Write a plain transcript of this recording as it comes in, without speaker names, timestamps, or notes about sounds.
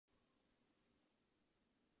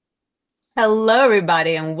Hello,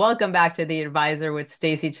 everybody, and welcome back to The Advisor with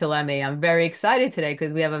Stacey Chillemi. I'm very excited today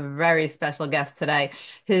because we have a very special guest today.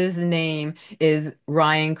 His name is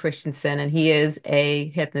Ryan Christensen, and he is a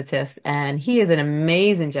hypnotist, and he is an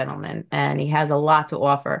amazing gentleman, and he has a lot to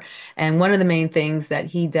offer. And one of the main things that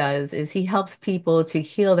he does is he helps people to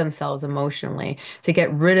heal themselves emotionally, to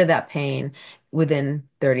get rid of that pain within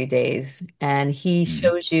 30 days. And he Mhm.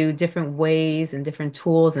 shows you different ways and different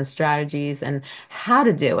tools and strategies and how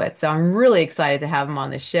to do it. So I'm really excited to have him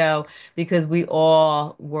on the show because we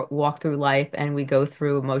all walk through life and we go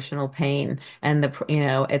through emotional pain. And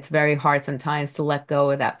it's very hard sometimes to let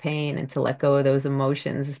go of that pain and to let go of those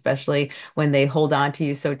emotions, especially when they hold on to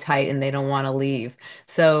you so tight and they don't want to leave.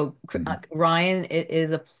 So, Mhm. Ryan, it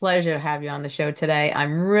is a pleasure to have you on the show today.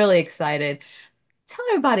 I'm really excited. Tell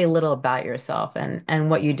everybody a little about yourself and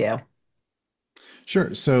what you do.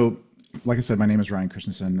 Sure. So, like I said, my name is Ryan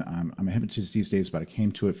Christensen. I'm a hypnotist these days, but I came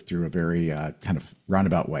to it through a very kind of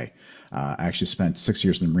roundabout way. I actually spent 6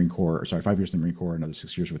 years in the Marine Corps, or sorry, 5 years in the Marine Corps, another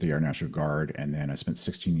 6 years with the Air National Guard, and then I spent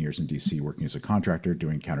 16 years in DC working as a contractor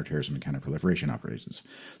doing counterterrorism and counterproliferation operations.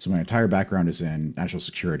 So my entire background is in national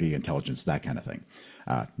security, intelligence, that kind of thing.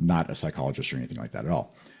 Not a psychologist or anything like that at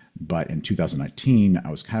all. But in 2019, I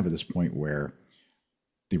was kind of at this point where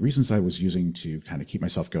the reasons I was using to kind of keep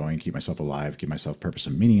myself going, keep myself alive, give myself purpose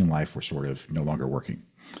and meaning in life were sort of no longer working.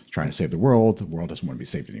 Trying to save the world doesn't want to be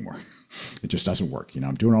saved anymore. It just doesn't work.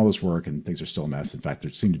 I'm doing all this work and things are still a mess. In fact, they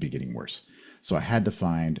seem to be getting worse. So I had to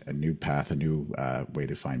find a new path, a new way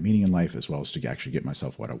to find meaning in life, as well as to actually get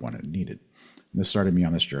myself what I wanted and needed. And this started me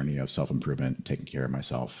on this journey of self improvement, taking care of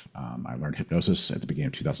myself. I learned hypnosis at the beginning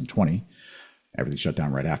of 2020. Everything shut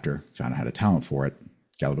down right after. Found I had a talent for it.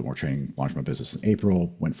 Got a little bit more training, launched my business in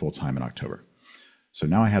April, went full time in October. So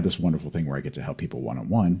now I have this wonderful thing where I get to help people one on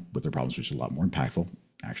one with their problems, which is a lot more impactful,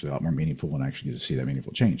 actually a lot more meaningful, and I actually get to see that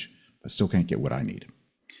meaningful change. But still can't get what I need.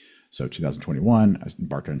 So 2021, I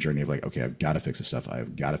embarked on a journey of like, okay, I've got to fix this stuff.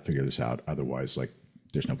 I've got to figure this out. Otherwise, like,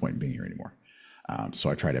 there's no point in being here anymore.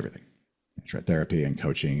 So I tried everything. I tried therapy and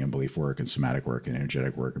coaching and belief work and somatic work and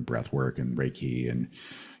energetic work and breath work and Reiki and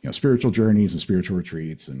spiritual journeys and spiritual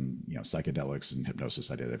retreats and psychedelics and hypnosis.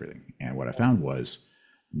 I did everything, and what I found was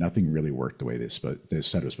nothing really worked the way they said it was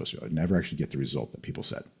supposed to. I'd never actually get the result that people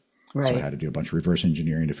said. So I Right. had to do a bunch of reverse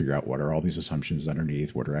engineering to figure out what are all these assumptions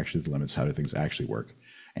underneath, what are actually the limits, how do things actually work,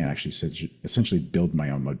 and actually essentially build my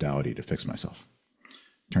own modality to fix myself.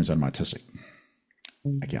 Turns out I'm autistic.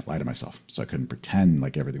 I can't lie to myself. So I couldn't pretend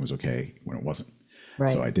like everything was okay when it wasn't. So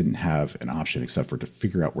Right. I didn't have an option except for to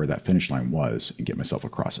figure out where that finish line was and get myself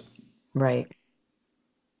across it. Right.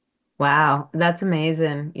 Wow, that's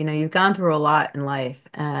amazing. You've gone through a lot in life,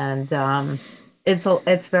 and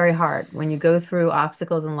it's very hard when you go through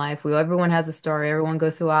obstacles in life. Everyone has a story, everyone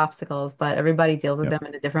goes through obstacles, but everybody deals with Yep. them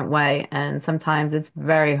in a different way. And sometimes it's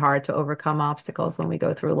very hard to overcome obstacles when we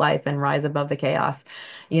go through life and rise above the chaos.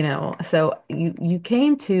 So you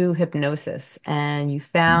came to hypnosis and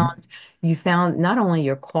Mm-hmm. you found not only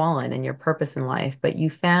your calling and your purpose in life, but you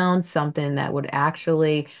found something that would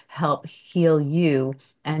actually help heal you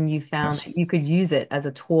and you found Yes. that you could use it as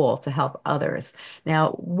a tool to help others.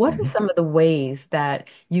 Now, what are Mm-hmm. some of the ways that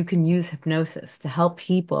you can use hypnosis to help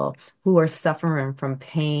people who are suffering from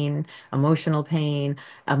pain, Mm-hmm.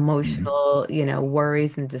 emotional,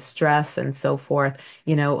 worries and distress and so forth?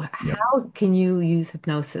 Yep. How can you use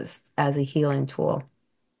hypnosis as a healing tool?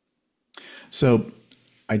 So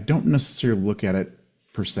I don't necessarily look at it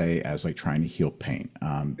per se as like trying to heal pain.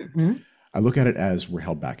 Hmm. I look at it as we're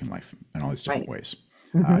held back in life in all these different Right. ways.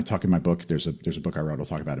 I Hmm. talk in my book. There's a book I wrote. I'll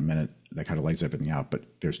talk about in a minute that kind of lays everything out. But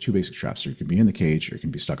there's two basic traps. So you can be in the cage or you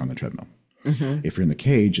can be stuck on the treadmill. Hmm. If you're in the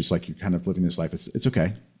cage, it's like you're kind of living this life. It's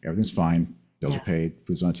okay. Everything's fine. Bills are Yeah. paid.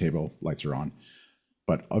 Food's on the table. Lights are on.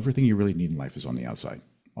 But everything you really need in life is on the outside.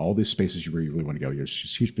 All these spaces where you really want to go, there's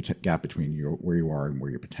this huge gap between where you are and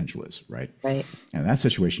where your potential is, right? Right. And in that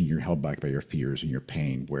situation, you're held back by your fears and your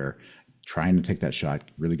pain, where trying to take that shot,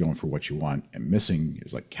 really going for what you want, and missing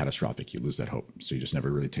is like catastrophic. You lose that hope, so you just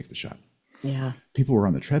never really take the shot. Yeah. People who are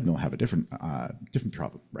on the treadmill have a different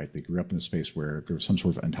problem, right? They grew up in a space where there was some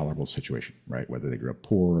sort of intolerable situation, right? Whether they grew up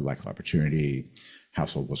poor, lack of opportunity,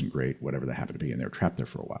 household wasn't great, whatever they happened to be, and they were trapped there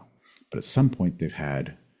for a while. But at some point, they've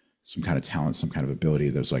had some kind of talent, some kind of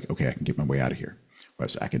ability that was like, okay, I can get my way out of here. Whether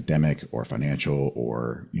it's academic or financial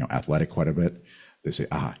or athletic, quite a bit. They say,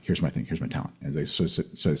 here's my thing, here's my talent, and so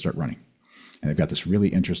they start running, and they've got this really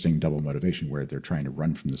interesting double motivation where they're trying to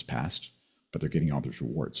run from this past, but they're getting all these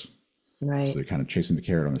rewards. So Right. they're kind of chasing the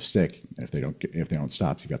carrot on the stick. And if they don't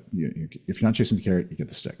stop, if you're not chasing the carrot, you get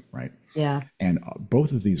the stick, right? Yeah. And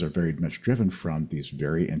both of these are very much driven from these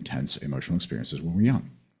very intense emotional experiences when we're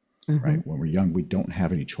young. Hmm. right? When we're young, we don't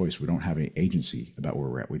have any choice. We don't have any agency about where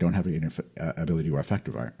we're at. We don't have any ability to affect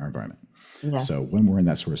our environment. Yes. So when we're in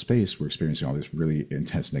that sort of space, we're experiencing all these really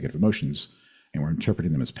intense negative emotions and we're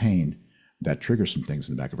interpreting them as pain. That triggers some things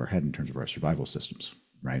in the back of our head in terms of our survival systems,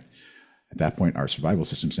 right? At that point, our survival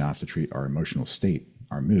systems now have to treat our emotional state,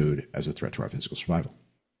 our mood, as a threat to our physical survival,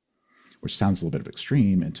 which sounds a little bit of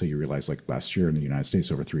extreme until you realize, like last year in the United States,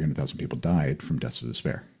 over 300,000 people died from deaths of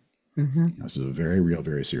despair. Hmm. This is a very real,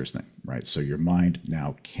 very serious thing, right? So your mind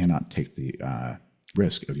now cannot take the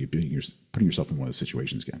risk of you putting yourself in one of those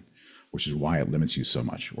situations again, which is why it limits you so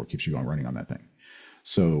much or keeps you on running on that thing.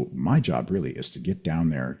 So my job really is to get down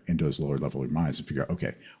there into those lower level of minds and figure out,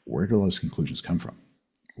 okay, where do those conclusions come from?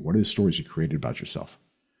 What are the stories you created about yourself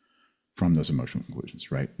from those emotional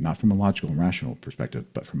conclusions, right? Not from a logical and rational perspective,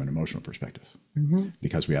 but from an emotional perspective. Hmm.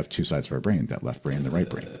 Because we have two sides of our brain, that left brain and the right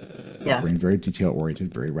brain. Left Yeah. brain, very detail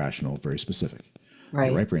oriented, very rational, very specific. Your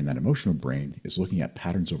Right. right brain, that emotional brain, is looking at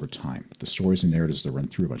patterns over time, the stories and narratives that run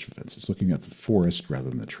through a bunch of events. It's looking at the forest rather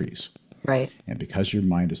than the trees. Right. And because your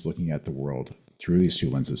mind is looking at the world through these two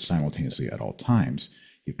lenses simultaneously at all times,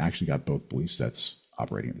 you've actually got both belief sets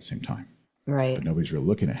operating at the same time. Right. But nobody's really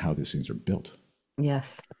looking at how these things are built,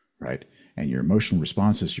 Yes. right? And your emotional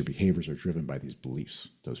responses, your behaviors are driven by these beliefs.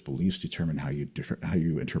 Those beliefs determine how you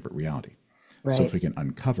interpret reality. So if Right. we can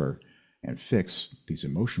uncover and fix these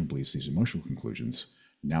emotional beliefs, these emotional conclusions,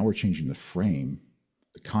 now we're changing the frame,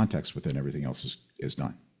 the context within everything else is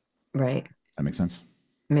done. Right. That makes sense?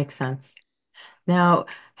 Makes sense. Now,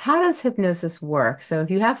 how does hypnosis work? So,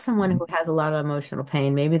 if you have someone Mm-hmm. who has a lot of emotional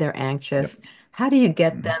pain, maybe they're Yep. anxious, how do you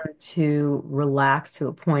get Mm-hmm. them to relax to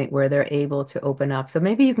a point where they're able to open up? So,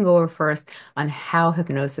 maybe you can go over first on how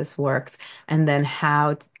hypnosis works and then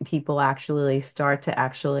how people actually start to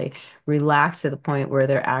actually relax to the point where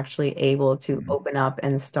they're actually able to Mm-hmm. open up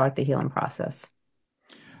and start the healing process.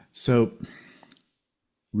 So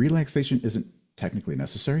relaxation isn't technically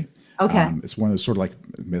necessary. Okay. It's one of those sort of like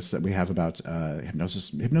myths that we have about hypnosis.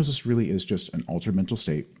 Hypnosis really is just an altered mental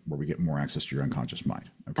state where we get more access to your unconscious mind.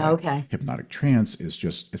 Okay. Okay. Hypnotic trance is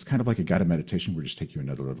just, it's kind of like a guided meditation where we just take you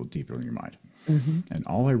another level deeper in your mind. Hmm. And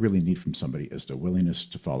all I really need from somebody is the willingness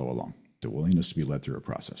to follow along, the willingness to be led through a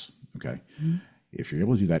process. Okay. If you're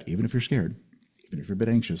able to do that, even if you're scared, even if you're a bit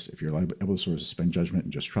anxious, if you're able to sort of suspend judgment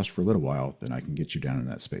and just trust for a little while, then I can get you down in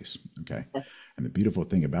that space. Okay. Yes. And the beautiful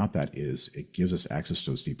thing about that is it gives us access to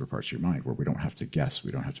those deeper parts of your mind where we don't have to guess.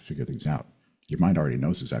 We don't have to figure things out. Your mind already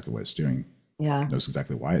knows exactly what it's doing, Yeah. knows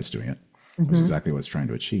exactly why it's doing it, knows Hmm. exactly what it's trying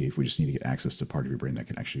to achieve. We just need to get access to part of your brain that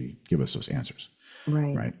can actually give us those answers.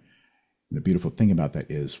 Right. Right. And the beautiful thing about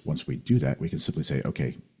that is once we do that, we can simply say,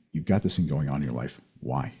 okay, you've got this thing going on in your life.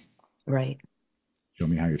 Why? Right. Show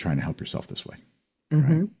me how you're trying to help yourself this way. Right.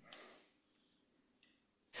 Hmm.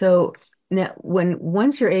 So now, when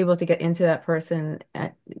once you're able to get into that person,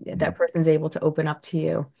 that Mhm. person's able to open up to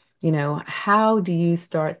you, how do you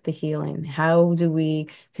start the healing? How do we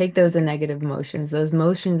take those negative emotions, those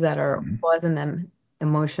emotions that are Mhm. causing them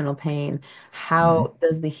emotional pain? Mhm. How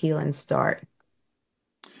does the healing start?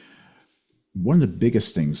 One of the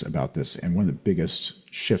biggest things about this, and one of the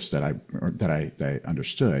biggest shifts that I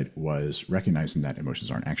understood was recognizing that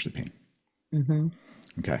emotions aren't actually pain. Hmm.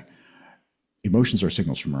 Okay, emotions are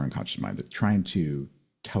signals from our unconscious mind that are trying to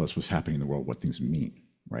tell us what's happening in the world, what things mean.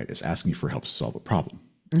 Right, it's asking for help to solve a problem.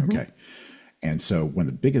 Hmm. Okay, and so one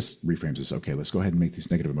of the biggest reframes is, okay, let's go ahead and make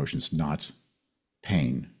these negative emotions not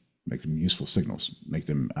pain, make them useful signals, make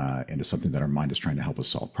them into something that our mind is trying to help us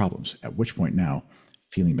solve problems. At which point now,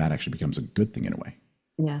 feeling bad actually becomes a good thing in a way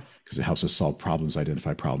Yes. because it helps us solve problems,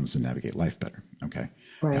 identify problems, and navigate life better. Okay.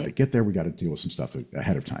 Now to Right. get there, we got to deal with some stuff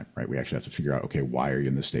ahead of time, right? We actually have to figure out, okay, why are you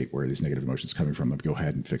in this state? Where are these negative emotions coming from? Let's go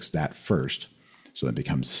ahead and fix that first, so that it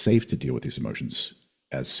becomes safe to deal with these emotions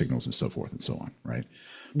as signals and so forth and so on, right?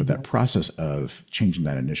 But that Hmm. process of changing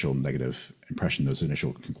that initial negative impression, those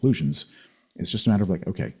initial conclusions, is just a matter of like,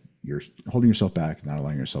 okay, you're holding yourself back, not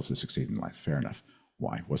allowing yourself to succeed in life. Fair enough.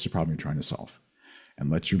 Why? What's the problem you're trying to solve? And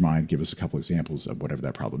let your mind give us a couple examples of whatever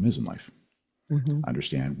that problem is in life. Hmm.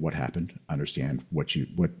 Understand what happened, understand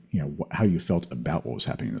how you felt about what was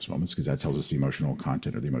happening in those moments, because that tells us the emotional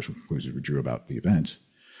content or the emotional conclusions we drew about the event.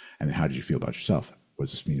 And then how did you feel about yourself? What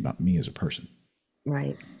does this mean about me as a person?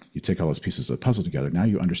 Right. You take all those pieces of the puzzle together. Now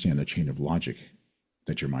you understand the chain of logic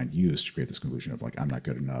that your mind used to create this conclusion of like, I'm not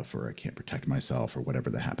good enough, or I can't protect myself, or whatever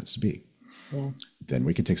that happens to be. Yeah. Then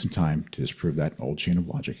we can take some time to disprove that old chain of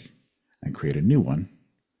logic and create a new one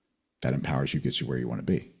that empowers you, gets you where you want to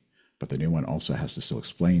be. But the new one also has to still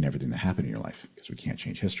explain everything that happened in your life, because we can't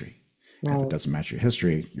change history. And if it Right. doesn't match your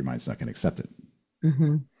history, your mind's not going to accept it,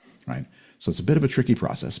 Hmm. right? So it's a bit of a tricky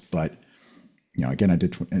process, but Again, I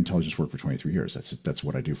did intelligence work for 23 years. That's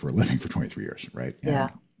what I do for a living for 23 years, right? Yeah. And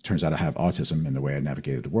it turns out I have autism, and the way I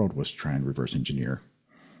navigated the world was to try and reverse engineer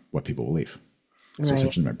what people believe. So Right.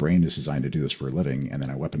 essentially, my brain is designed to do this for a living, and then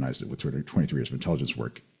I weaponized it with sort of 23 years of intelligence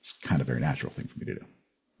work. It's kind of a very natural thing for me to do.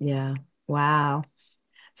 Yeah. Wow.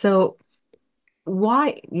 So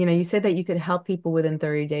why, you said that you could help people within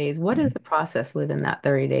 30 days. What is Mhm. the process within that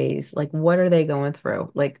 30 days? Like, what are they going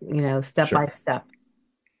through? Like, step Sure. by step.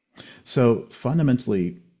 So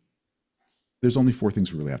fundamentally, there's only four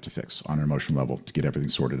things we really have to fix on an emotional level to get everything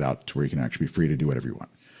sorted out to where you can actually be free to do whatever you want.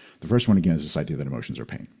 The first one, again, is this idea that emotions are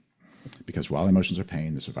pain. Because while emotions are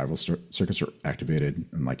pain, the survival circuits are activated.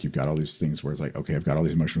 And like you've got all these things where it's like, okay, I've got all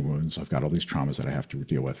these emotional wounds. I've got all these traumas that I have to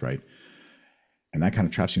deal with, right? And that kind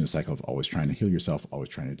of traps you in a cycle of always trying to heal yourself, always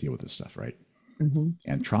trying to deal with this stuff, right? Hmm.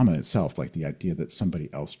 And trauma itself, like the idea that somebody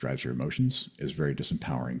else drives your emotions, is very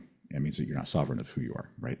disempowering. It means that you're not sovereign of who you are,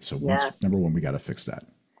 right? So Yeah. number one, we got to fix that.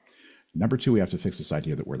 Number two, we have to fix this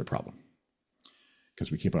idea that we're the problem.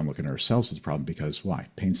 Because we keep on looking at ourselves as the problem because why?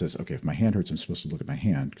 Pain says, okay, if my hand hurts, I'm supposed to look at my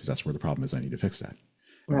hand because that's where the problem is. I need to fix that. And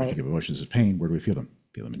when we Right. think of emotions as pain, where do we feel them?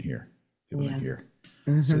 Feel them in here, feel them in Yeah. here.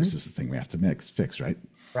 So Hmm. this is the thing we have to fix, right?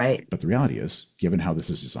 Right. But the reality is, given how this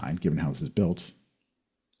is designed, given how this is built,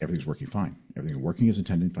 everything's working fine. Everything working as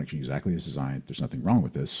intended, functioning exactly as designed. There's nothing wrong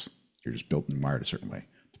with this. You're just built and wired a certain way.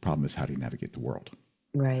 The problem is how do you navigate the world,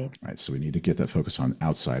 Right. right? So we need to get that focus on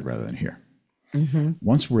outside rather than here. Hmm.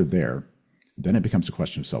 Once we're there, then it becomes a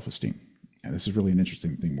question of self-esteem. And this is really an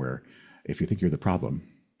interesting thing where if you think you're the problem,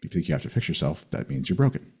 if you think you have to fix yourself, that means you're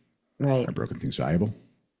broken. Right. Are broken things valuable?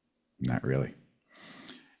 Not really.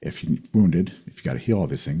 If you're wounded, if you got to heal all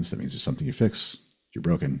these things, that means there's something you fix. You're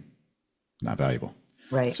broken, not valuable.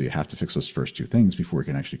 Right. So you have to fix those first two things before we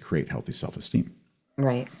can actually create healthy self-esteem.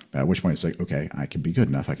 Right. At which point it's like, okay, I can be good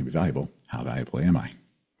enough. I can be valuable. How valuable am I?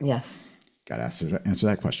 Yes. Got to answer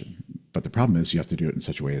that question. But the problem is you have to do it in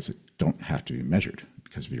such a way as it don't have to be measured.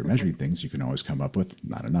 Because if you're measuring things, you can always come up with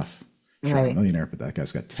not enough. Sure, I'm a Right. millionaire, but that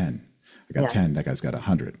guy's got 10. I got Yeah. 10, that guy's got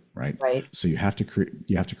 100, right? Right. So you have to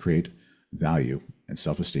create value and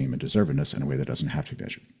self-esteem and deservedness in a way that doesn't have to be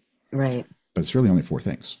measured. Right. But it's really only four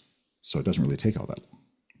things. So it doesn't really take all that long,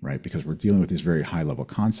 right? Because we're dealing with these very high level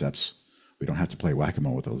concepts. We don't have to play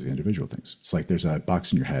whack-a-mole with those individual things. It's like there's a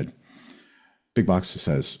box in your head, big box that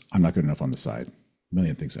says, I'm not good enough on the side, a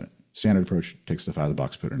million things in it. Standard approach, take stuff out of the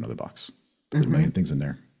box, put it in another box. There's a Hmm. million things in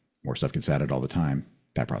there. More stuff gets added all the time.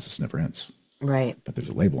 That process never ends. Right. But there's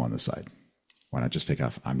a label on the side. Why not just take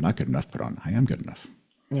off, I'm not good enough, put on, I am good enough.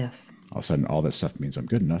 Yes. All of a sudden, all that stuff means I'm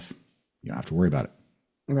good enough. You don't have to worry about it,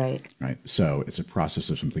 Right. right? So it's a process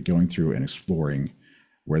of simply going through and exploring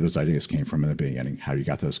where those ideas came from in the beginning, how you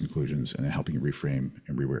got those conclusions, and then helping you reframe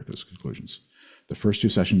and rework those conclusions. The first two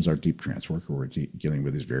sessions are deep trance work, where we're dealing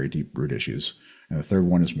with these very deep root issues. And the third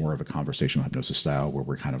one is more of a conversational hypnosis style, where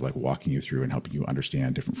we're kind of like walking you through and helping you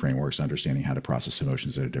understand different frameworks, understanding how to process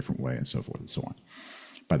emotions in a different way, and so forth and so on.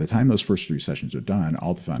 By the time those first three sessions are done,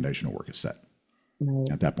 all the foundational work is set.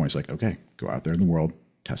 Right. At that point, it's like, okay, go out there in the world,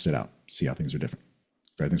 test it out, see how things are different.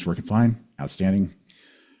 If everything's working fine, outstanding,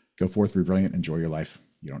 go forth, be brilliant, enjoy your life.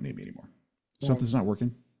 You don't need me anymore. If Right. something's not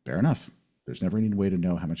working, fair enough. There's never any way to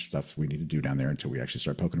know how much stuff we need to do down there until we actually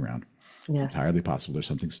start poking around. It's Yes. entirely possible there's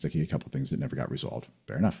something sticky, a couple things that never got resolved.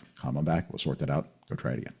 Fair enough. Come on back. We'll sort that out. Go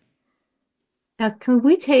try it again. Now, can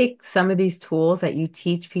we take some of these tools that you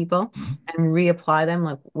teach people Mhm. and reapply them,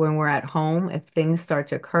 like when we're at home, if things start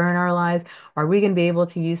to occur in our lives? Are we going to be able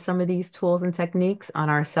to use some of these tools and techniques on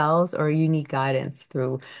ourselves, or you need guidance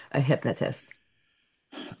through a hypnotist?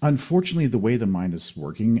 Unfortunately, the way the mind is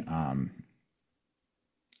working,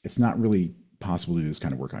 it's not really possible to do this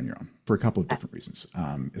kind of work on your own for a couple of different reasons.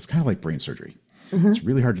 It's kind of like brain surgery. It's Mhm.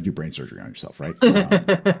 really hard to do brain surgery on yourself, right?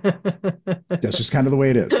 That's just kind of the way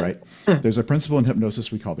it is, right? There's a principle in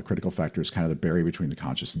hypnosis we call the critical factor, is kind of the barrier between the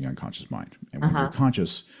conscious and the unconscious mind. And when you're Uh-huh.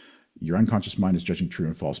 conscious, your unconscious mind is judging true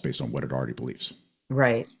and false based on what it already believes.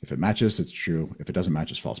 Right. If it matches, it's true. If it doesn't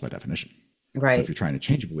match, it's false by definition. So if Right. you're trying to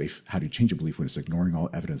change a belief, how do you change a belief when it's ignoring all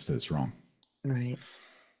evidence that it's wrong? Right.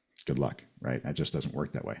 Good luck, right? That just doesn't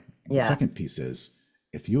work that way. The Yeah. second piece is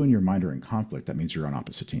if you and your mind are in conflict, that means you're on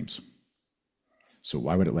opposite teams. So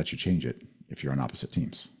why would it let you change it if you're on opposite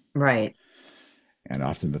teams? Right. And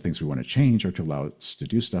often the things we want to change are to allow us to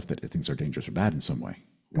do stuff that it thinks are dangerous or bad in some way.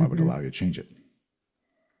 Why would it Hmm. allow you to change it?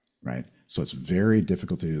 Right? So it's very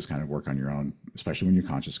difficult to do this kind of work on your own, especially when you're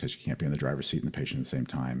conscious, because you can't be in the driver's seat and the patient at the same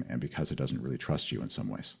time, and because it doesn't really trust you in some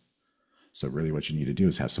ways. So really what you need to do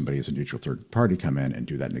is have somebody as a neutral third party come in and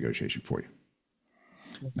do that negotiation for you.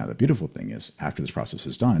 Now, the beautiful thing is after this process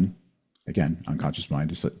is done, again, unconscious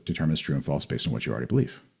mind determines true and false based on what you already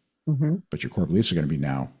believe. Hmm. But your core beliefs are going to be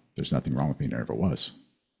now, there's nothing wrong with me, never was.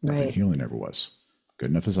 Nothing Right. healing never was. Good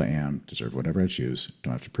enough as I am, deserve whatever I choose,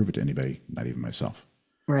 don't have to prove it to anybody, not even myself.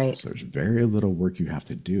 Right. So there's very little work you have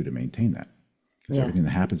to do to maintain that. Because Yeah. everything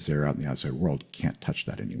that happens there out in the outside world can't touch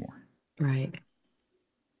that anymore. Right.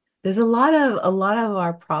 There's a lot of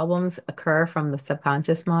our problems occur from the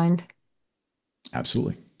subconscious mind.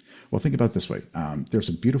 Absolutely. Well, think about it this way. There's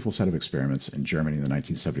a beautiful set of experiments in Germany in the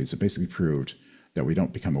 1970s that basically proved that we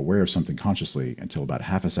don't become aware of something consciously until about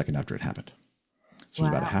half a second after it happened. So there's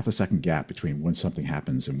about a Wow. half a second gap between when something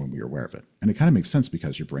happens and when we are aware of it. And it kind of makes sense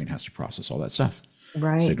because your brain has to process all that stuff.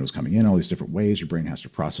 Right. Signals coming in all these different ways. Your brain has to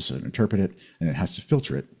process it and interpret it, and it has to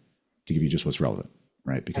filter it to give you just what's relevant,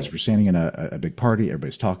 right? Because if Right. you're standing in a big party,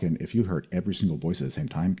 everybody's talking. If you heard every single voice at the same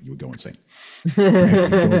time, you would go insane, right?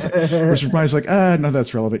 You'd go insane. Whereas your mind's like, no,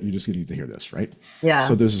 that's relevant. You just need to hear this, right? So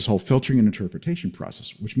Yeah. there's this whole filtering and interpretation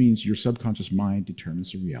process, which means your subconscious mind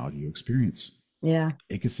determines the reality you experience. Yeah.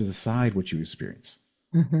 It gets to decide what you experience.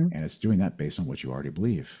 Hmm. And it's doing that based on what you already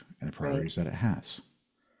believe and the Right. priorities that it has,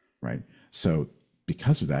 right? So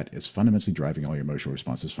because of that, it's fundamentally driving all your emotional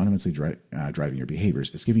responses, fundamentally driving your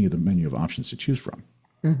behaviors. It's giving you the menu of options to choose from.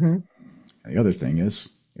 Hmm. And the other thing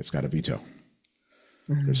is it's got a veto.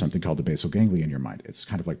 There's Hmm. something called the basal ganglia in your mind. It's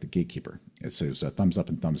kind of like the gatekeeper. It says thumbs up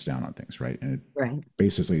and thumbs down on things, right? And it Right.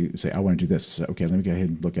 basically say, I want to do this. So, okay, let me go ahead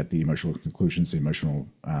and look at the emotional conclusions, the emotional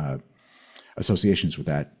associations with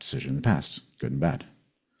that decision in the past, good and bad.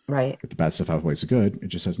 Right. If the bad stuff outweighs the good, it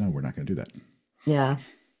just says, no, we're not going to do that. Yeah.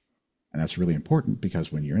 And that's really important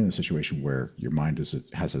because when you're in a situation where your mind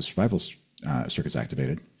has a survival circuits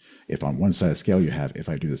activated, if on one side of the scale you have, if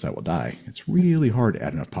I do this, I will die, it's really hard to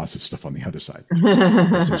add enough positive stuff on the other side.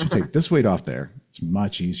 But as soon as you take this weight off there, it's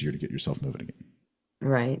much easier to get yourself moving again.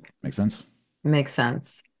 Right. Make sense? Makes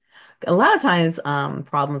sense. A lot of times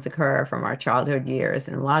problems occur from our childhood years,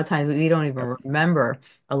 and a lot of times we don't even Yep. remember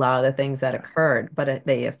a lot of the things that Yeah. occurred, but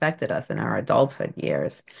they affected us in our adulthood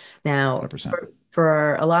years. Now, 100%.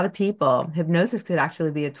 for a lot of people, hypnosis could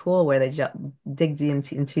actually be a tool where they dig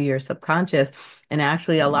into your subconscious, and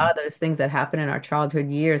actually a lot Mm-hmm. of those things that happen in our childhood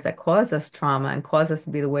years that caused us trauma and caused us to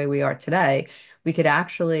be the way we are today, we could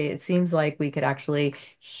actually, it seems like we could actually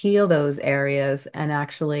heal those areas and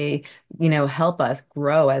actually help us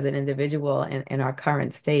grow as an individual in our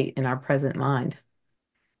current state, in our present mind.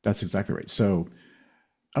 That's exactly right. So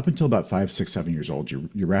up until about 5, 6, 7 years old,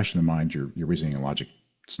 your rational mind, your reasoning and logic,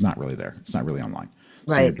 it's not really there. It's not really online.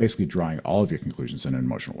 So you're Right. basically drawing all of your conclusions in an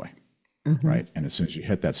emotional way, Hmm. right? And as soon as you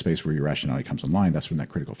hit that space where your rationality comes online, that's when that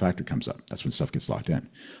critical factor comes up. That's when stuff gets locked in.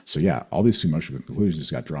 So yeah, all these emotional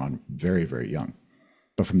conclusions got drawn very, very young.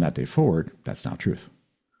 But from that day forward, that's now truth,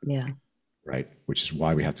 Yeah. right? Which is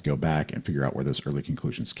why we have to go back and figure out where those early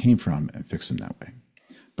conclusions came from and fix them that way.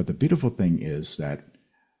 But the beautiful thing is that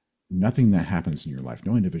nothing that happens in your life,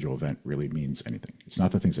 no individual event really means anything. It's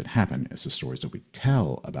not the things that happen, it's the stories that we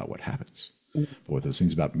tell about what happens. But what those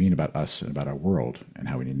things about mean about us and about our world and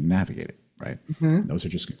how we need to navigate it, right? Hmm. And those are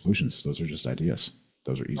just conclusions. Those are just ideas.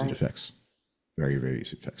 Those are easy to Right. fix. Very, very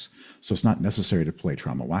easy to fix. So it's not necessary to play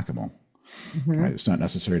trauma whack-a-mole, Hmm. right? It's not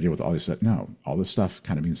necessary to deal with all this stuff. No, all this stuff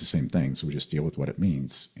kind of means the same thing. So we just deal with what it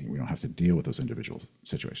means and we don't have to deal with those individual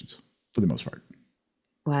situations for the most part.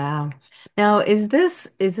 Wow. Now, is this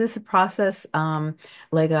a process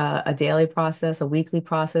like a daily process, a weekly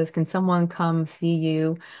process? Can someone come see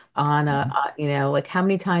you on Mm-hmm. like how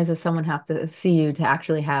many times does someone have to see you to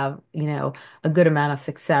actually have, a good amount of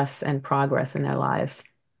success and progress in their lives?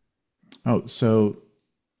 Oh, so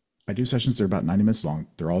I do sessions. They're about 90 minutes long.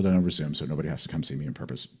 They're all done over Zoom, so nobody has to come see me in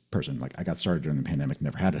person. Like I got started during the pandemic,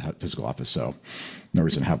 never had a physical office, so no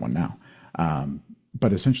reason to have one now.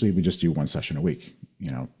 But essentially, we just do one session a week.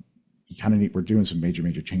 You kind of need. We're doing some major,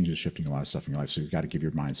 major changes, shifting a lot of stuff in your life, so you've got to give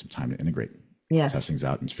your mind some time to integrate, test Yes. things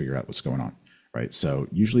out, and figure out what's going on. Right. So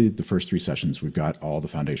usually the first 3 sessions, we've got all the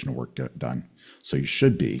foundational work done. So you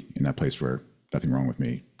should be in that place where nothing wrong with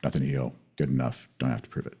me, nothing to heal, good enough, don't have to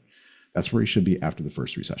prove it. That's where you should be after the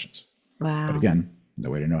first 3 sessions. But Wow. again, no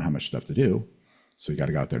way to know how much stuff to do. So you got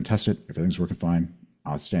to go out there and test it. If everything's working fine,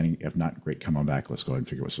 outstanding. If not, great, come on back. Let's go ahead and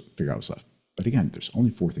figure out what's left. But again, there's only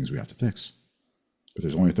 4 things we have to fix. If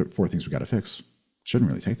there's only 4 things we got to fix, it shouldn't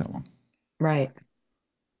really take that long. Right.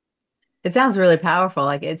 It sounds really powerful.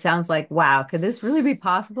 Like it sounds like, wow, could this really be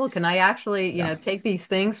possible? Can I actually, Yeah. take these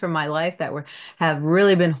things from my life that were have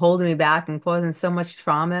really been holding me back and causing so much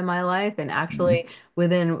trauma in my life, and Mm-hmm. actually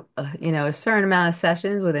within, a certain amount of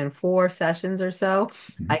sessions, within 4 sessions or so,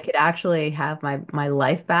 Mm-hmm. I could actually have my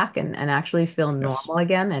life back and actually feel Yes. normal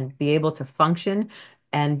again and be able to function,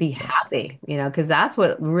 and be Yes. happy, because that's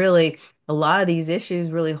what really a lot of these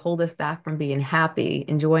issues really hold us back from being happy,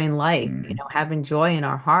 enjoying life, Hmm. having joy in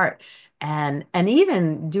our heart and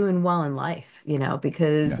even doing well in life,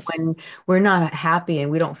 because Yes. when we're not happy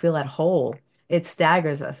and we don't feel that whole, it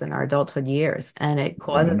staggers us in our adulthood years and it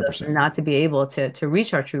causes us 100%. not to be able to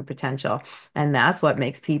reach our true potential. And that's what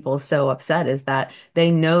makes people so upset is that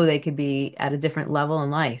they know they could be at a different level in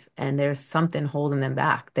life and there's something holding them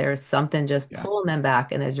back. There's something just Yeah. pulling them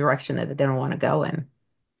back in a direction that they don't want to go in.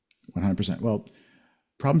 100%. Well,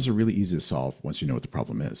 problems are really easy to solve once you know what the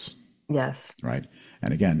problem is, Yes. right?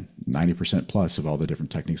 And again, 90% plus of all the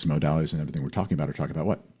different techniques and modalities and everything we're talking about are talking about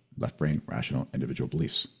what? Left brain, rational, individual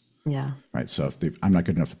beliefs, Yeah. right? So if I'm not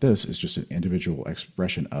good enough at this, it's just an individual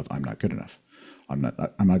expression of I'm not good enough. I'm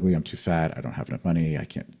ugly, I'm too fat, I don't have enough money, I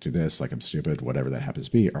can't do this, like I'm stupid, whatever that happens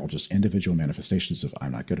to be, are all just individual manifestations of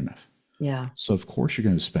I'm not good enough. Yeah. So of course you're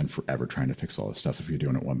going to spend forever trying to fix all this stuff if you're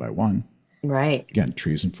doing it one by one. Right. Again,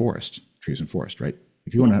 trees and forest, right?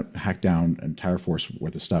 If you Yeah. want to hack down an entire forest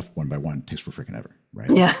worth of stuff one by one, it takes for freaking ever, right?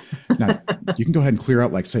 Yeah. Now, you can go ahead and clear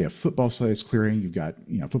out, like, say, a football size clearing. You've got,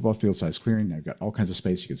 football field size clearing. Now you've got all kinds of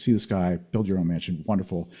space. You can see the sky, build your own mansion,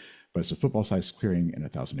 wonderful. But it's a football size clearing in a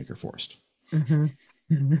 1,000 acre forest, Hmm.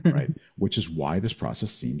 right? Which is why this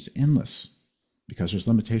process seems endless because there's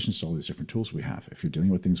limitations to all these different tools we have. If you're dealing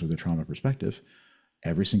with things with a trauma perspective,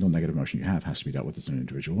 every single negative emotion you have has to be dealt with as an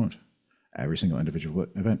individual wound. Every single individual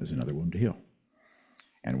event is another wound to heal.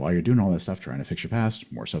 And while you're doing all that stuff, trying to fix your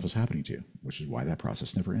past, more stuff is happening to you, which is why that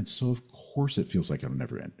process never ends. So, of course, it feels like it'll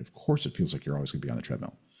never end. Of course, it feels like you're always going to be on the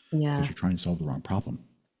treadmill because Yeah. you're trying to solve the wrong problem.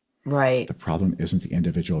 Right. The problem isn't the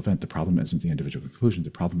individual event. The problem isn't the individual conclusion.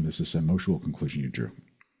 The problem is this emotional conclusion you drew.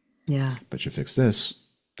 Yeah. But you fix this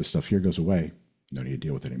stuff here goes away. No need to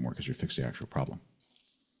deal with it anymore because you fixed the actual problem.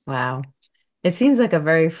 Wow. It seems like a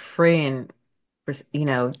very freeing type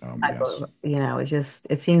Yes. of,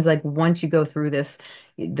 it seems like once you go through this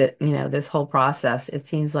whole process, it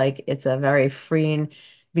seems like it's a very freeing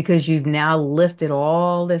because you've now lifted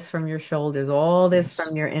all this from your shoulders, all this Yes.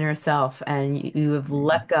 from your inner self, and you have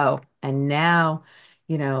let go. And now,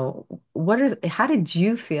 how did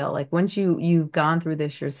you feel like once you've gone through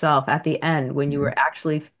this yourself at the end when you Mm-hmm. were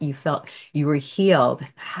actually, you felt you were healed?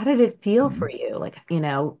 How did it feel Mm-hmm. for you? Like,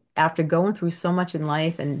 after going through so much in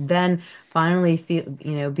life and then finally feel,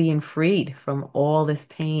 being freed from all this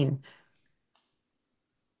pain.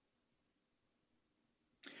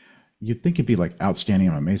 You'd think it'd be like outstanding,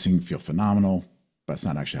 I'm amazing, feel phenomenal, but it's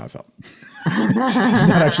not actually how I felt. It's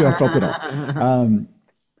not actually how I felt at all. Um,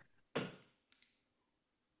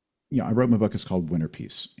 I wrote my book. It's called Winter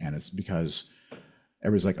Peace, and it's because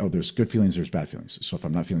everybody's like, "Oh, there's good feelings, there's bad feelings. So if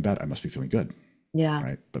I'm not feeling bad, I must be feeling good, Yeah.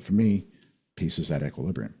 right?" But for me, peace is that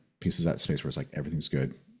equilibrium. Peace is that space where it's like everything's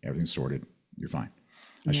good, everything's sorted, you're fine.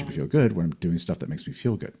 I should Yeah. feel good when I'm doing stuff that makes me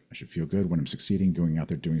feel good. I should feel good when I'm succeeding, going out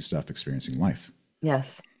there doing stuff, experiencing life.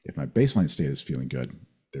 Yes. If my baseline state is feeling good,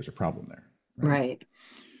 there's a problem there, right? Right.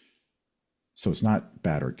 So it's not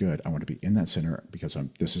bad or good. I want to be in that center because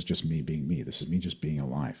this is just me being me. This is me just being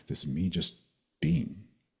alive. This is me just being,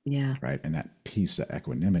 Yeah. right? And that peace, that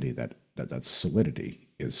equanimity, that solidity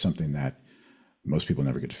is something that most people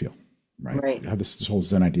never get to feel, right? Right. You have this whole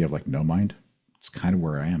Zen idea of like no mind. It's kind of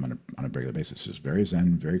where I am on a regular basis. It's very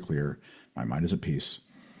Zen, very clear. My mind is at peace.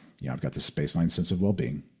 I've got this baseline sense of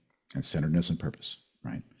well-being and centeredness and purpose,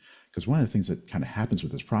 right? Because one of the things that kind of happens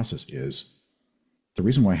with this process is the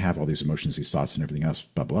reason why I have all these emotions, these thoughts, and everything else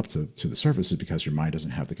bubble up to the surface is because your mind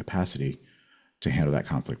doesn't have the capacity to handle that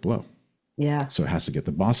conflict below. Yeah. So it has to get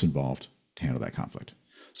the boss involved to handle that conflict.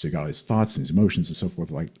 So you got all these thoughts and these emotions and so forth,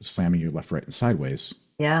 like slamming you left, right, and sideways.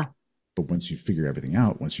 Yeah. But once you figure everything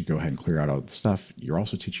out, once you go ahead and clear out all the stuff, you're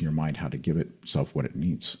also teaching your mind how to give itself what it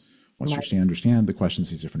needs. Once Right. you understand the questions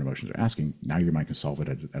these different emotions are asking, now your mind can solve it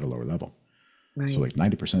at a lower level. So Right. like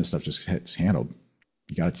 90% of stuff just gets handled.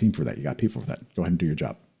 You got a team for that. You got people for that. Go ahead and do your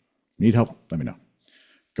job. Need help? Let me know.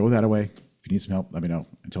 Go that away. If you need some help, let me know.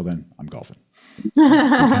 Until then, I'm golfing. Right. So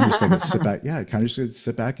you kind of just like sit back. Yeah, kind of just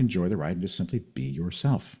sit back, enjoy the ride, and just simply be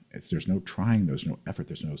yourself. There's no trying, there's no effort,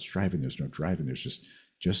 there's no striving, there's no driving. There's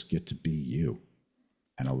just get to be you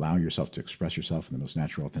and allow yourself to express yourself in the most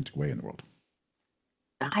natural, authentic way in the world.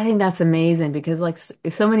 I think that's amazing because like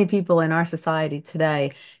so many people in our society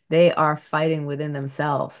today, they are fighting within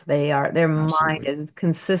themselves. Their mind Absolutely. is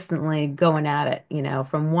consistently going at it,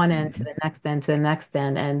 from one end to Mm-hmm. the next end to the next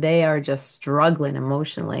end, and they are just struggling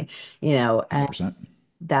emotionally, and 100%.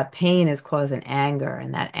 that pain is causing anger,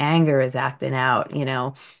 and that anger is acting out,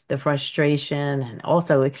 the frustration, and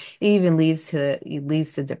also it even leads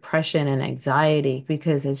to depression and anxiety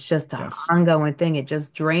because it's just an Yes, ongoing thing. It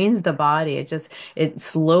just drains the body. It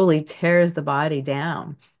slowly tears the body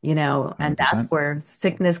down, and that's 100%. where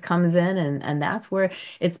sickness comes in, and that's where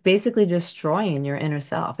it's basically destroying your inner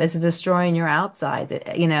self. It's destroying your outside.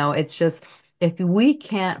 It's just if we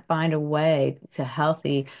can't find a way to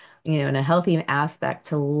in a healthy aspect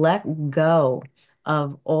to let go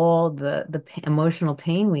of all the emotional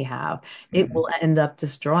pain we have, it Hmm. will end up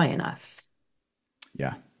destroying us.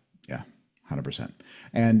 Yeah, yeah, 100%.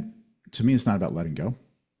 And to me, it's not about letting go.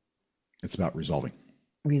 It's about resolving,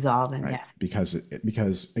 Resolving, right? yeah.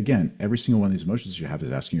 Because again, every single one of these emotions you have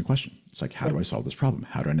is asking you a question. It's like, how do I solve this problem?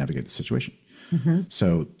 How do I navigate the situation? Hmm.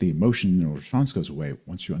 So the emotional response goes away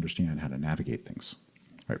once you understand how to navigate things.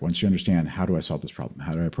 Right? Once you understand how do I solve this problem?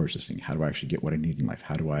 How do I approach this thing? How do I actually get what I need in life?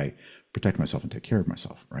 How do I protect myself and take care of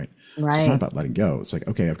myself? Right? So it's not Right. about letting go. It's like,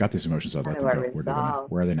 okay, I've got these emotions. I'll How let do them I go. Where do they go now? resolve?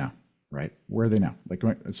 Where are they now? Right? Where are they now? Like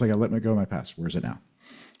it's like I let me go of my past. Where is it now?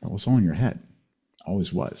 Well, it's all in your head.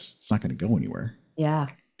 Always was. It's not going to go anywhere Yeah.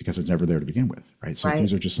 because it's never there to begin with, right? So Right.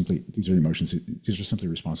 these are the emotions, these are simply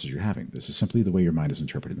responses you're having. This is simply the way your mind is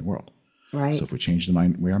interpreting the world. So Right. if we change the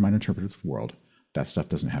mind, way our mind interprets the world, that stuff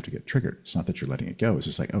doesn't have to get triggered. It's not that you're letting it go. It's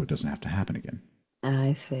just like, oh, it doesn't have to happen again.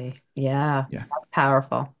 I see. Yeah. Yeah. That's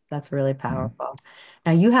powerful. That's really Mhm. powerful.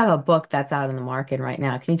 Now you have a book that's out in the market right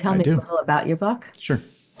now. Can you tell I me a do. little about your book? Sure.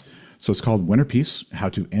 So it's called Winter Peace: How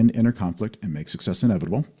to End Inner Conflict and Make Success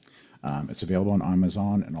Inevitable. It's available on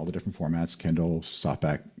Amazon and all the different formats: Kindle,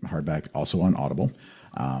 softback, hardback, also on Audible.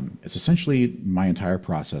 It's essentially my entire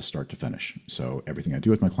process, start to finish. So everything I do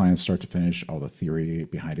with my clients, start to finish, all the theory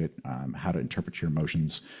behind it, how to interpret your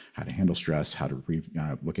emotions, how to handle stress, how to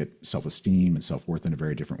look at self-esteem and self-worth in a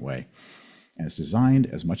very different way. And it's designed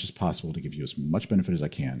as much as possible to give you as much benefit as I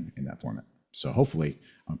can in that format. So hopefully,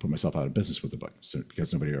 I'll put myself out of business with the book, so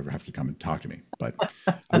because nobody will ever have to come and talk to me. But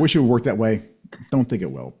I wish it would work that way. Don't think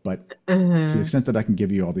it will. But to the Hmm. extent that I can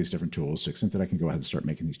give you all these different tools, to the extent that I can go ahead and start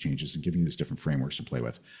making these changes and giving you these different frameworks to play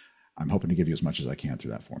with, I'm hoping to give you as much as I can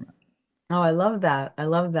through that format. Oh, I love that. I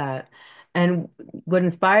love that. And what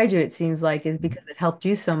inspired you, it seems like, is Mhm. because it helped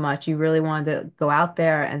you so much. You really wanted to go out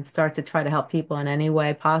there and start to try to help people in any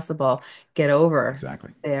way possible get over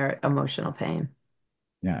Exactly. their emotional pain.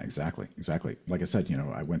 Yeah, exactly. Exactly. Like I said,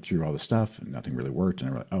 I went through all the stuff and nothing really worked. And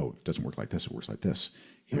I was like, oh, it doesn't work like this. It works like this.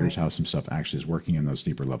 Here's Right. how some stuff actually is working in those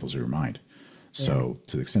deeper levels of your mind. Yeah. So,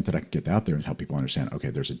 to the extent that I can get out there and help people understand, okay,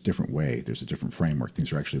 there's a different way, there's a different framework,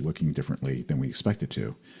 things are actually looking differently than we expected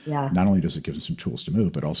to. Yeah. Not only does it give them some tools to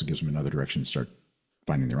move, but also gives them another direction to start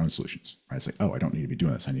finding their own solutions. Right? It's like, oh, I don't need to be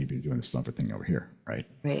doing this. I need to be doing this other thing over here. Right?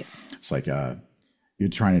 Right. It's like you're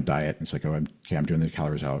trying to diet, and it's like, oh, I'm doing the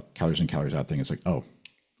calories in, calories out thing. It's like, oh,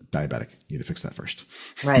 diabetic. You need to fix that first.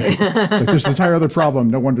 Right. Right? It's like there's this entire other problem.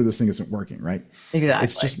 No wonder this thing isn't working, right?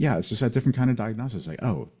 It's Exactly. just it's just a different kind of diagnosis. Like,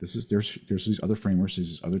 oh, there's these other frameworks, there's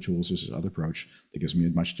these other tools, there's this other approach that gives me a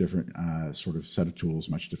much different sort of set of tools,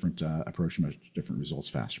 much different approach, much different results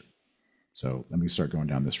faster. So let me start going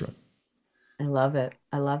down this road. I love it.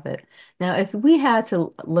 I love it. Now, if we had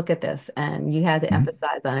to look at this and you had to Mhm.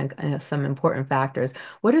 emphasize on some important factors,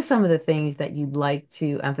 what are some of the things that you'd like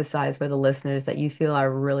to emphasize for the listeners that you feel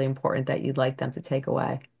are really important that you'd like them to take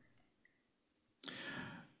away?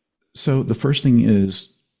 So the first thing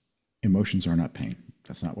is emotions are not pain.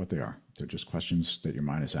 That's not what they are. They're just questions that your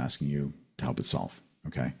mind is asking you to help it solve.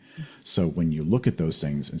 Okay. So when you look at those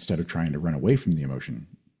things, instead of trying to run away from the emotion,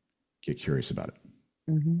 get curious about it.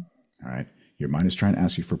 Hmm. All right. Your mind is trying to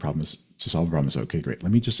ask you for problems to solve a problem. So, okay, great.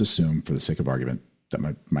 Let me just assume, for the sake of argument, that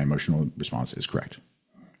my emotional response is correct.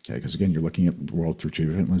 Okay. Because again, you're looking at the world through two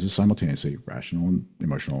different lenses simultaneously: rational and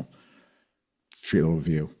emotional, street level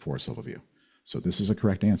view, forest level view. So, this is a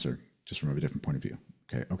correct answer, just from a different point of view.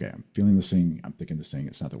 Okay. Okay. I'm feeling this thing. I'm thinking this thing.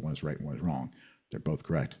 It's not that one is right and one is wrong. They're both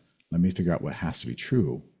correct. Let me figure out what has to be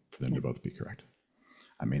true for them to both be correct.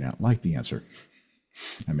 I may not like the answer.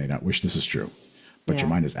 I may not wish this is true, but your Yeah.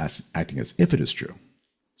 mind is acting as if it is true.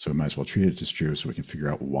 So we might as well treat it as true so we can figure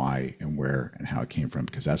out why and where and how it came from,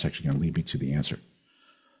 because that's actually going to lead me to the answer.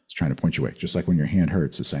 It's trying to point you away. Just like when your hand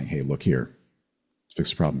hurts, it's saying, hey, look here,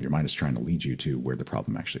 fix the problem. Your mind is trying to lead you to where the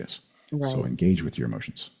problem actually is. So Right. engage with your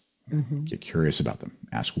emotions. Hmm. Get curious about them.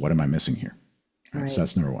 Ask, what am I missing here? All right, so Right.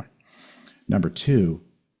 that's number one. Number two,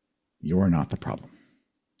 you're not the problem.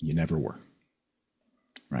 You never were,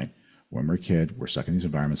 right? When we're a kid, we're stuck in these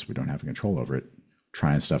environments. We don't have control over it.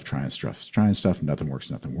 Trying stuff. Nothing works.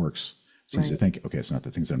 Nothing works. It's easy to Right. think, okay, it's not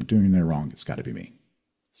the things that I'm doing that are wrong. It's got to be me.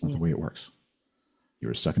 It's not the Yeah. way it works. You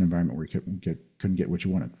were stuck in an environment where you couldn't get what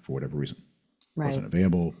you wanted for whatever reason. Right. Wasn't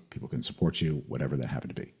available. People couldn't support you, whatever that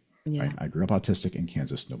happened to be. Yeah. Right? I grew up autistic in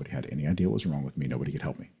Kansas. Nobody had any idea what was wrong with me. Nobody could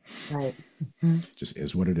help me. Right. Mhm. Just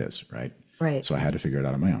is what it is, right? Right. So I had to figure it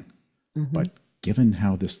out on my own. Hmm. But given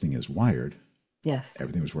how this thing is wired, Yes.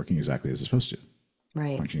 everything was working exactly as it's supposed to,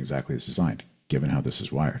 Right. functioning exactly as designed, given how this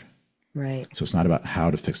is wired. Right. So it's not about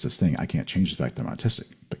how to fix this thing. I can't change the fact that I'm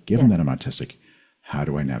autistic. But given Yes. that I'm autistic, how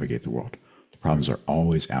do I navigate the world? The problems are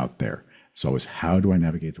always out there. It's always how do I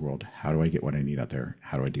navigate the world? How do I get what I need out there?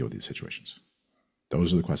 How do I deal with these situations?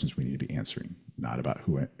 Those are the questions we need to be answering, not about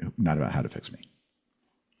how to fix me.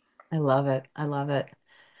 I love it. I love it.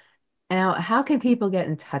 Now, how can people get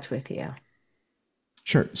in touch with you?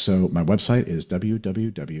 Sure. So my website is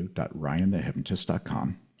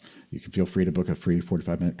www.ryanthehypnotist.com. You can feel free to book a free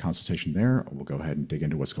 45-minute consultation there. We'll go ahead and dig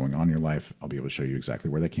into what's going on in your life. I'll be able to show you exactly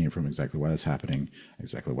where that came from, exactly why that's happening,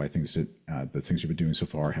 exactly why the things you've been doing so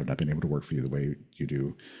far have not been able to work for you the way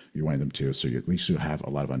you wanted them to. So at least you have a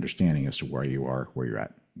lot of understanding as to where you are, where you're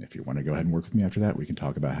at. If you want to go ahead and work with me after that, we can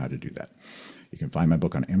talk about how to do that. You can find my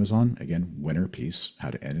book on Amazon. Again, Winner Peace,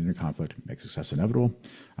 How to End Inner Conflict, Make Success Inevitable.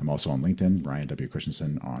 I'm also on LinkedIn, Ryan W.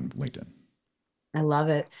 Christensen on LinkedIn. I love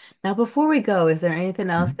it. Now, before we go, is there anything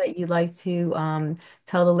else Mhm. that you'd like to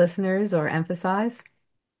tell the listeners or emphasize?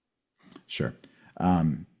 Sure.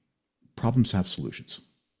 Um, Problems have solutions.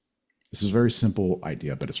 This is a very simple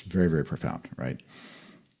idea, but it's very, very profound, right?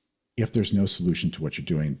 If there's no solution to what you're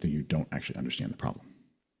doing, then you don't actually understand the problem,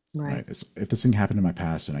 Right. right? If this thing happened in my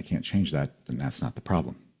past and I can't change that, then that's not the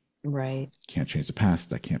problem. Right. Can't change the past,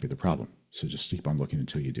 that can't be the problem. So just keep on looking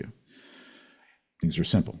until you do. Things are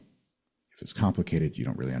simple. If it's complicated, you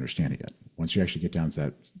don't really understand it yet. Once you actually get down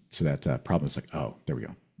to that problem, it's like, oh, there we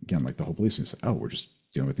go. Again, like the whole belief system. Oh, we're just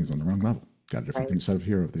dealing with things on the wrong level. Got a different Right. thing set of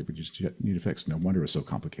here that we just need to fix. No wonder it was so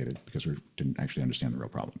complicated because we didn't actually understand the real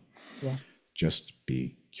problem. Yeah. Just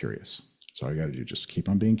be curious. So all you got to do, just keep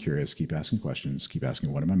on being curious, keep asking questions, keep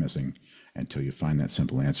asking, what am I missing, until you find that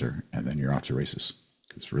simple answer, and then you're off to races.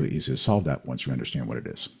 It's really easy to solve that once you understand what it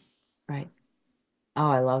is. Right. Oh,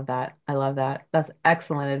 I love that. I love that. That's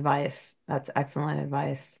excellent advice. That's excellent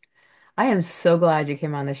advice. I am so glad you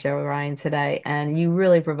came on the show, Ryan, today, and you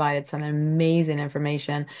really provided some amazing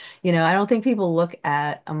information. I don't think people look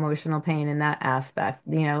at emotional pain in that aspect.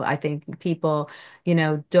 I think people,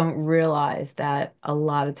 don't realize that a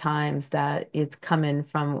lot of times that it's coming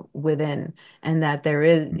from within, and that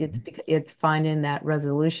Mm-hmm. it's finding that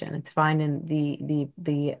resolution. It's finding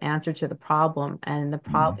the answer to the problem, and the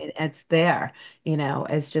Mm-hmm. problem it's there.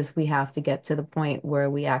 It's just we have to get to the point where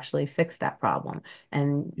we actually fix that problem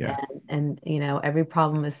and Yeah. every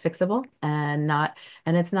problem is fixable and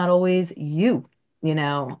it's not always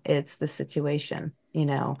it's the situation,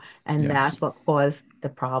 and Yes. that's what caused the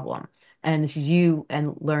problem. And it's you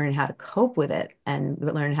and learning how to cope with it and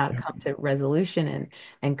learn how to Yep. come to resolution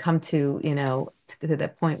and come to to the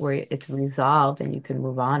point where it's resolved and you can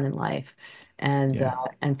move on in life and Yeah.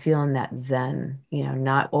 feeling that zen,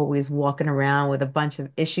 not always walking around with a bunch of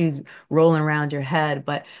issues rolling around your head,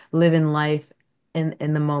 but living life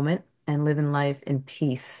in the moment and living life in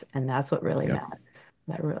peace. And that's what really Yep. matters.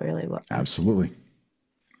 That really what Absolutely.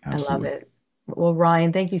 I love Absolutely. it. Well,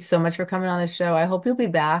 Ryan, thank you so much for coming on the show. I hope you'll be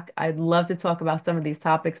back. I'd love to talk about some of these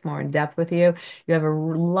topics more in depth with you. You have a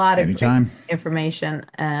lot of great Anytime. information,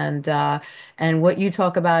 and what you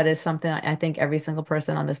talk about is something I think every single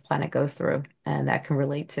person on this planet goes through and that can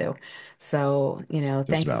relate to. So, Just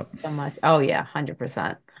thank you about. so much. Oh yeah,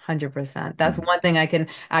 100%. 100%. That's one thing I can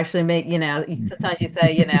actually make, sometimes you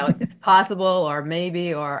say, it's possible or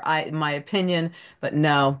maybe or my opinion. But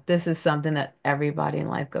no, this is something that everybody in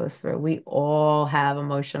life goes through. We all have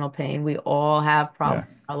emotional pain. We all have Yeah. problems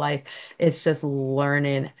in our life. It's just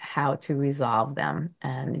learning how to resolve them.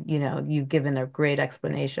 And, you've given a great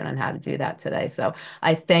explanation on how to do that today. So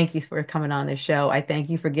I thank you for coming on the show. I thank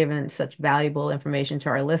you for giving such valuable information to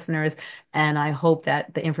our listeners. And I hope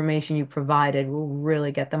that the information you provided will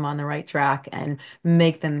really get them on the right track and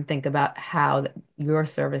make them think about how your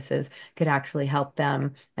services could actually help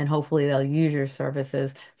them, and hopefully they'll use your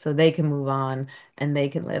services so they can move on and they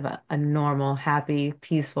can live a normal, happy,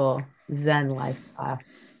 peaceful Zen lifestyle.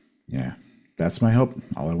 Yeah. That's my hope.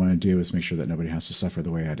 All I want to do is make sure that nobody has to suffer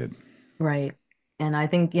the way I did. Right. And I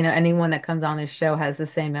think, anyone that comes on this show has the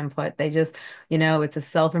same input. They just, it's a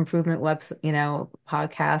self-improvement website,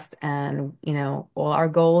 podcast. And, all our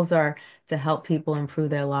goals are to help people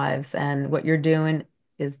improve their lives. And what you're doing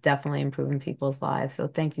is definitely improving people's lives. So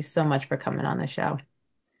thank you so much for coming on the show.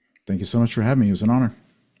 Thank you so much for having me. It was an honor.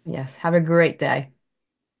 Yes. Have a great day.